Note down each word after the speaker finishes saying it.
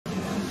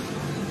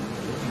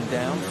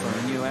down for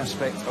a new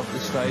aspect of the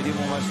stadium,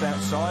 almost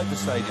outside the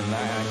stadium now,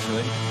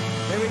 actually.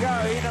 Here we go,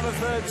 heat number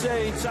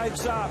 13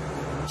 takes up,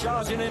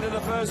 charging into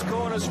the first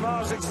corner.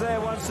 Zmarzlik's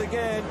there once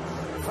again.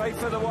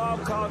 Fajfer the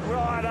wild card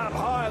right up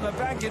high on the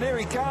bank, and here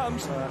he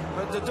comes,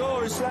 but the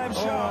door is slammed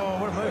shut. Oh,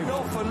 what a move.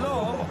 Not for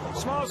long.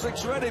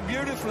 Zmarzlik's read it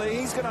beautifully.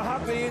 He's going to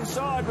hug the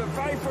inside, but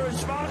Fajfer and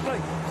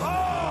Zmarzlik.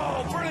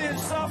 Oh, brilliant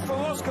stuff from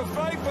Oskar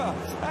Fajfer.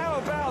 How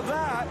about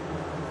that?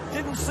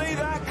 Didn't see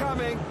that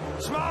coming.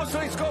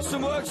 Zmarzlik's got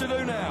some work to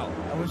do now.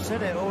 And we've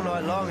said it all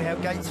night long, how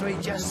Gate 3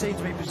 just seemed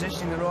to be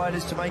positioning the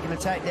riders to make an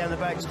attack down the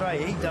back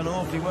straight. He'd done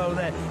awfully well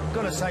there.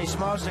 Got to say,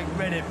 Zmarzlik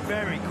read it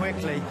very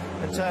quickly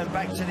and turned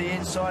back to the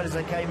inside as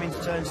they came into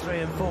turns 3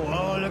 and 4.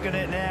 Oh, look at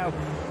it now.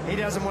 He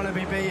doesn't want to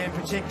be beaten,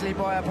 particularly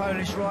by a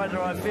Polish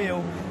rider, I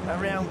feel,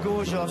 around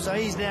Gorzów. So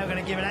he's now going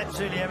to give it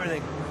absolutely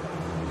everything.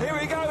 Here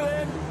we go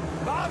then.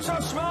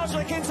 Bartosz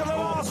Zmarzlik into the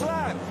last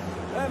lap.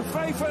 And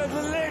Fajfer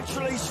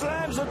literally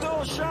slams the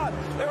door shut.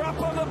 They're up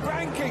on the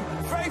banking.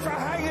 Fajfer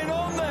hanging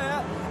on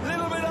there, a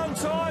little bit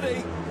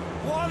untidy.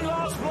 One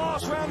last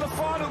blast round the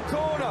final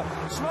corner.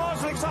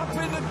 Zmarzlik's up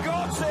in the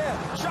gods there.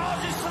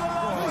 Charges to the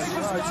line.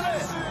 Fajfer's done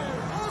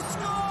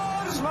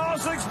it.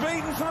 Zmarzlik's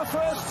beaten for the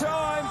first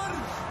time.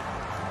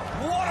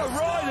 What a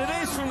ride it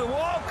is from the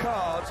wild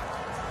card.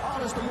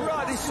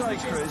 Right this way,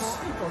 Chris.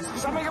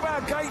 Something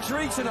about Gate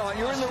 3 tonight.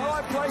 You're in the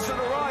right place at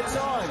the right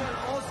time.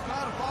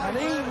 And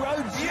he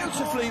rode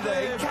beautifully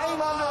there. He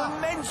came under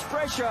immense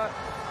pressure.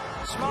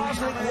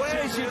 Zmarzlik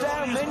wears you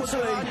down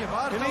mentally,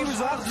 and he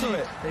was up to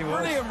it.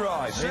 Brilliant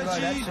ride. He rode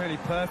absolutely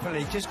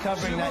perfectly, just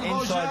covering that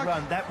inside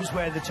run. That was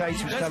where the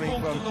chase was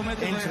coming from,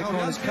 into the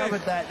corners.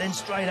 Covered that, then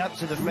straight up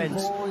to the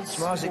fence.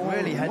 Zmarzlik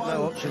really had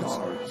no options.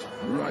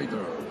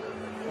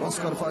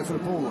 Oskar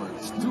Fajfer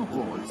points, 2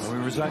 points. Are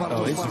we resign?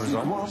 Oh, it's the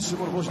result.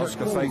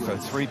 Oskar Fajfer,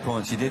 3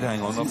 points. He did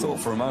hang on. I thought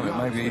for a moment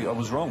maybe I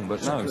was wrong,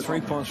 but no,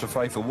 3 points for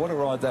Fajfer. What a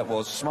ride that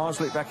was.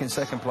 Zmarzlik back in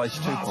second place,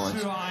 2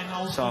 points.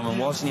 Simon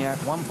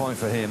Wozniak, 1 point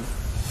for him.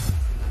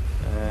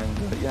 And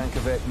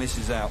Jankovic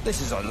misses out.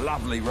 This is a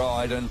lovely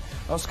ride, and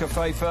Oskar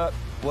Fajfer,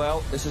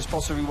 well, this is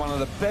possibly one of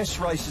the best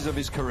races of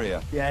his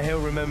career. Yeah, he'll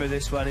remember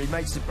this one. He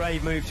makes the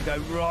brave move to go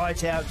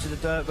right out to the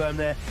dirt berm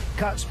there,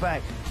 cuts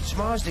back.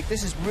 Zmarzlik,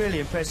 this is really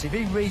impressive.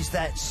 He reads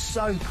that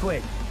so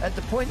quick. At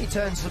the point he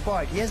turns the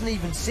bike, he hasn't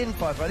even seen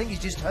Fajfer. I think he's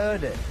just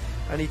heard it.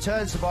 And he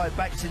turns the bike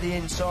back to the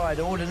inside.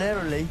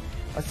 Ordinarily,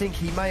 I think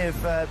he may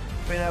have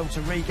been able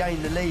to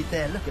regain the lead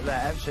there. Look at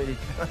that, absolutely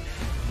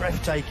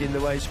breathtaking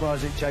the way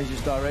Zmarzlik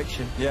changes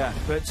direction. Yeah.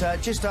 But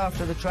just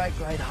after the track,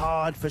 great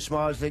hard for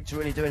Zmarzlik to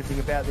really do anything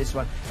about this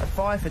one. And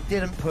Fajfer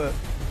didn't put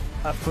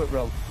a foot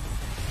wrong.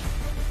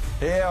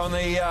 Here on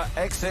the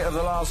exit of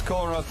the last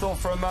corner, I thought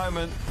for a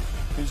moment,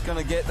 who's going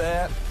to get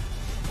there?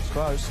 It's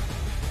close.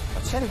 I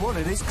tell you what,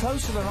 it is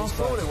closer than I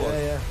thought it was.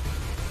 Yeah, yeah.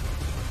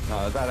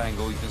 No, at that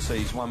angle you can see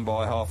he's won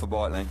by half a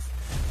bike length.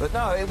 But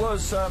no, it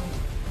was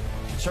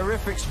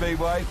terrific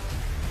speedway,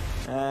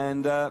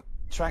 and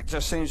track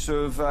just seems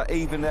to have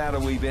evened out a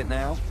wee bit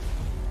now.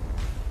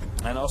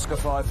 And Oskar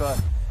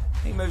Fajfer,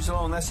 he moves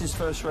along. That's his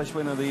first race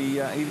win of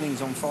the evening.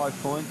 He's on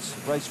 5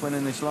 points. Race win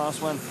in this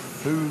last one.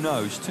 Who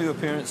knows? 2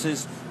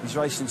 appearances. He's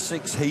racing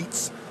 6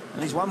 heats,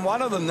 and he's won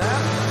 1 of them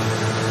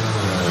now.